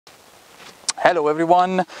Hello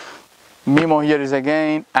everyone, Mimo here is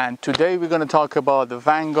again, and today we're going to talk about the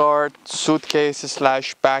Vanguard suitcase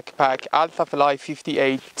slash backpack Alta Fly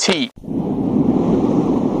 58T.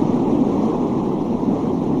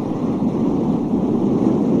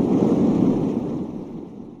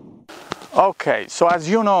 Okay, so as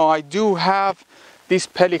you know, I do have this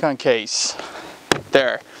Pelican case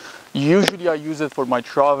there. Usually I use it for my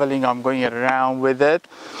traveling. I'm going around with it.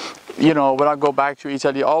 You know, when I go back to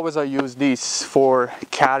Italy, always I use this for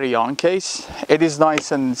carry-on case. It is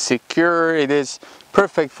nice and secure. It is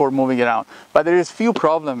perfect for moving around. But there is few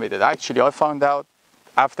problems with it. Actually, I found out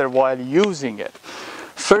after a while using it.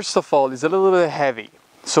 First of all, it's a little bit heavy.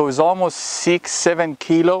 So it's almost 6-7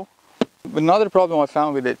 kilo. Another problem I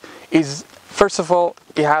found with it is, first of all,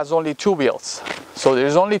 it has only 2 wheels. So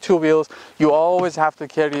there's only 2 wheels. You always have to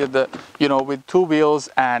carry the, with 2 wheels,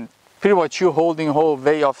 and pretty much you holding the whole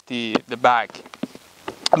weight of the bag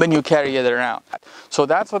when you carry it around. So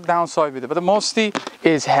that's what downside with it. But the mostly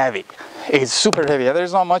is heavy. It's super heavy.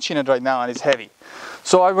 There's not much in it right now, and it's heavy.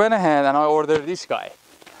 So I went ahead and I ordered this guy,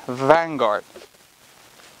 Vanguard.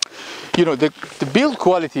 You know, the build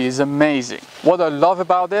quality is amazing. What I love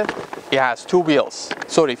about it, it has 4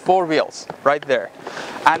 wheels right there,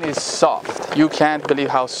 and it's soft. You can't believe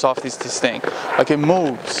how soft is this thing. Like, it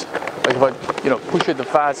moves. Like, if I push it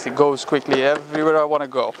fast, it goes quickly everywhere I want to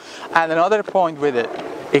go. And another point with it,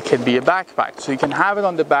 it can be a backpack, so you can have it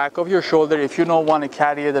on the back of your shoulder if you don't want to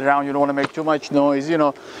carry it around. You don't want to make too much noise,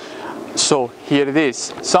 So here it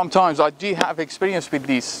is. Sometimes I do have experience with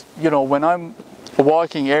this. When I'm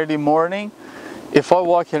walking early morning, if I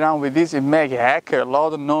walk around with this, it makes a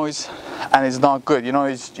lot of noise, and it's not good.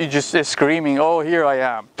 It's just screaming, oh, here I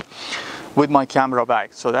am with my camera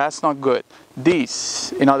bag. So that's not good.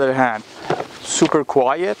 This, on the other hand, super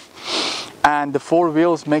quiet, and the 4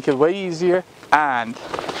 wheels make it way easier, and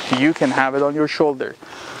you can have it on your shoulder.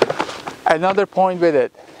 Another point with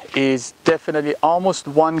it is definitely almost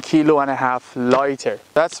 1.5 kilos lighter.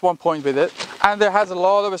 That's one point with it, and there has a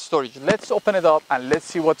lot of storage. Let's open it up and let's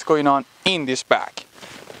see what's going on in this bag.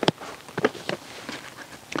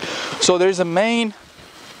 So there is a main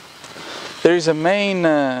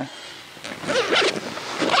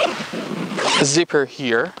zipper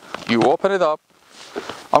here. You open it up.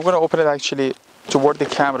 I'm going to open it actually toward the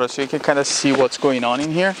camera so you can kind of see what's going on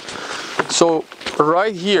in here. So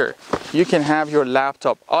right here you can have your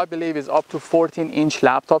laptop. I believe it's up to 14-inch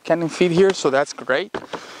laptop can fit here, so that's great.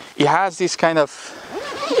 It has this kind of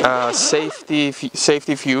safety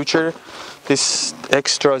feature, this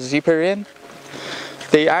extra zipper in.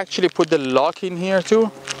 They actually put the lock in here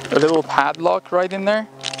too, a little padlock right in there,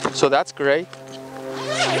 so that's great.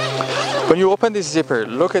 When you open this zipper,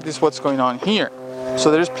 look at this, what's going on here.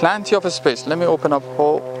 So there's plenty of space. Let me open up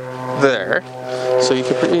hole there so you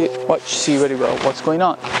can pretty much see very well what's going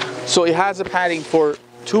on. So it has a padding for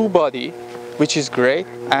 2 body, which is great,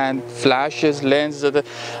 and flashes, lenses.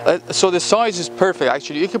 So the size is perfect.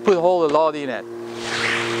 Actually, you can put a whole lot in it,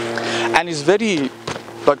 and it's very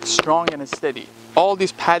strong and steady. All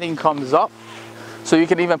this padding comes up, so you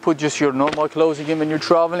can even put just your normal clothing in when you're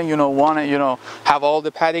traveling. You don't want to, have all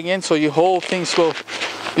the padding in, so your whole thing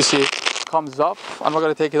you see, comes up. I'm not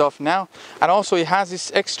going to take it off now. And also it has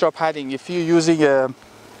this extra padding if you're using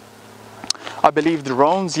I believe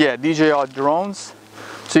drones, DJI drones,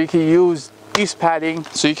 so you can use this padding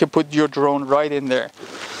so you can put your drone right in there.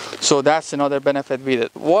 So that's another benefit with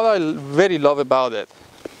it. What I very love about it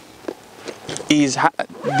is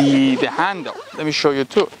the handle. Let me show you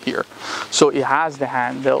too here. So it has the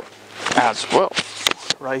handle as well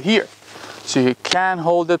right here, so you can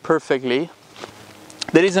hold it perfectly.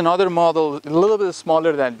 There is another model a little bit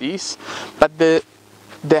smaller than this, but the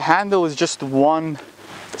handle is just one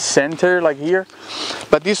center like here,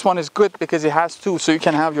 but this one is good because it has 2, so you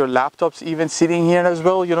can have your laptops even sitting here as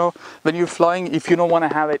well. When you're flying, if you don't want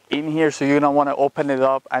to have it in here, so you don't want to open it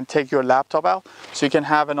up and take your laptop out, so you can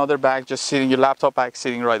have another bag just sitting, your laptop bag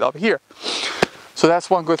sitting right up here. So that's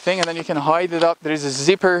one good thing. And then you can hide it up. There is a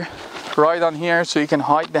zipper right on here, so you can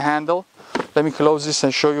hide the handle. Let me close this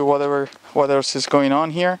and show you what else is going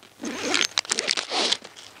on here.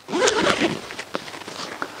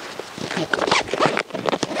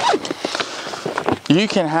 You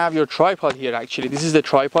can have your tripod here. Actually, this is the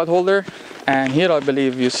tripod holder, and here I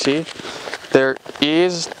believe you see there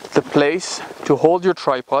is the place to hold your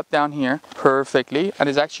tripod down here perfectly, and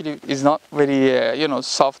it's not very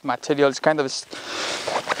soft material. It's kind of a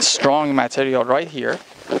strong material right here.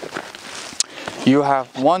 You have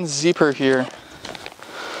one zipper here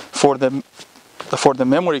for the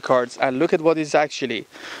memory cards, and look at what is actually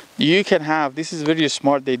you can have. This is very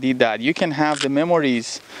smart, they did that. You can have the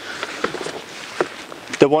memories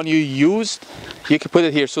the one you used, you can put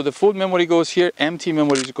it here. So the full memory goes here, empty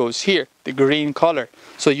memory goes here, the green color.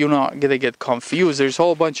 So you're not gonna get confused. There's a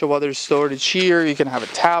whole bunch of other storage here. You can have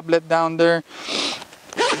a tablet down there.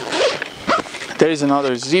 There is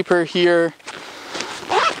another zipper here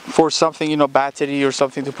for something, you know, battery or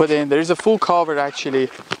something to put in. There is a full cover, actually,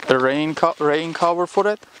 the rain cover for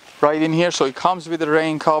it right in here. So it comes with the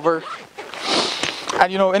rain cover.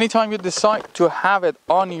 And you know, anytime you decide to have it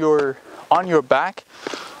on your back,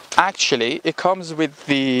 actually it comes with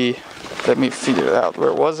the, let me figure it out,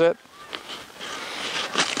 where was it?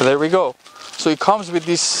 There we go. So it comes with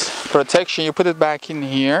this protection. You put it back in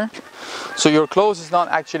here, so your clothes is not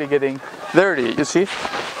actually getting dirty, you see,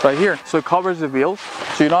 right here. So it covers the wheel,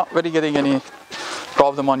 so you're not really getting any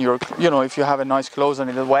problem on your, you know, if you have a nice clothes on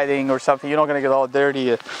in a wedding or something, you're not going to get all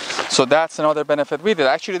dirty. So that's another benefit with it.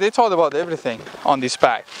 Actually, they talked about everything on this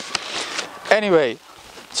bag. Anyway,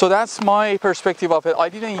 so that's my perspective of it. I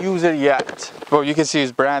didn't use it yet. Well, you can see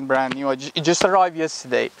it's brand new. It just arrived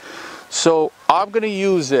yesterday. So I'm going to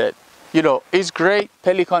use it. You know, it's great.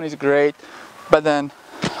 Pelican is great. But then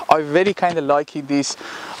I very kind of liking this.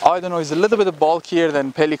 I don't know, it's a little bit bulkier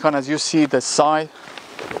than Pelican, as you see the side.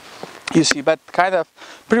 You see, but kind of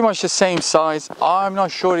pretty much the same size. I'm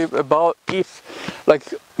not sure about if, like,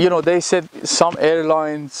 you know, they said some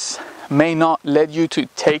airlines may not let you to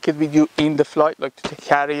take it with you in the flight, like to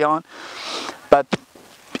carry on. But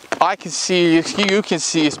I can see, you can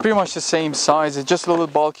see it's pretty much the same size. It's just a little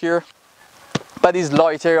bulkier, but it's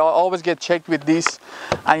lighter. I always get checked with this,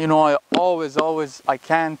 and you know, I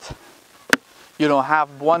can't, you know,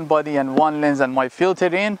 have one body and one lens and my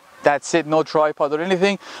filter in. That's it, no tripod or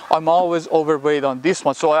anything. I'm always overweight on this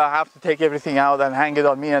one, so I have to take everything out and hang it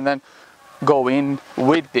on me and then go in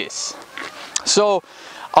with this. So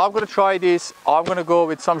I'm gonna try this. I'm gonna go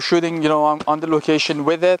with some shooting, you know, on the location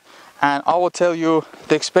with it, and I will tell you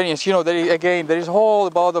the experience. You know, there is a whole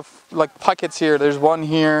about of like pockets here. There's one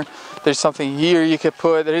here, there's something here you can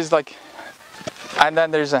put, there is like, and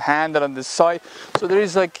then there's a handle on the side. So there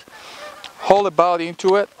is like whole about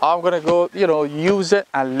into it. I'm gonna go, you know, use it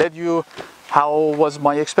and let you how was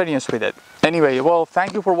my experience with it. Anyway, well,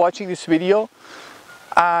 thank you for watching this video,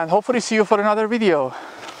 and hopefully see you for another video.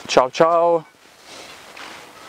 Ciao ciao.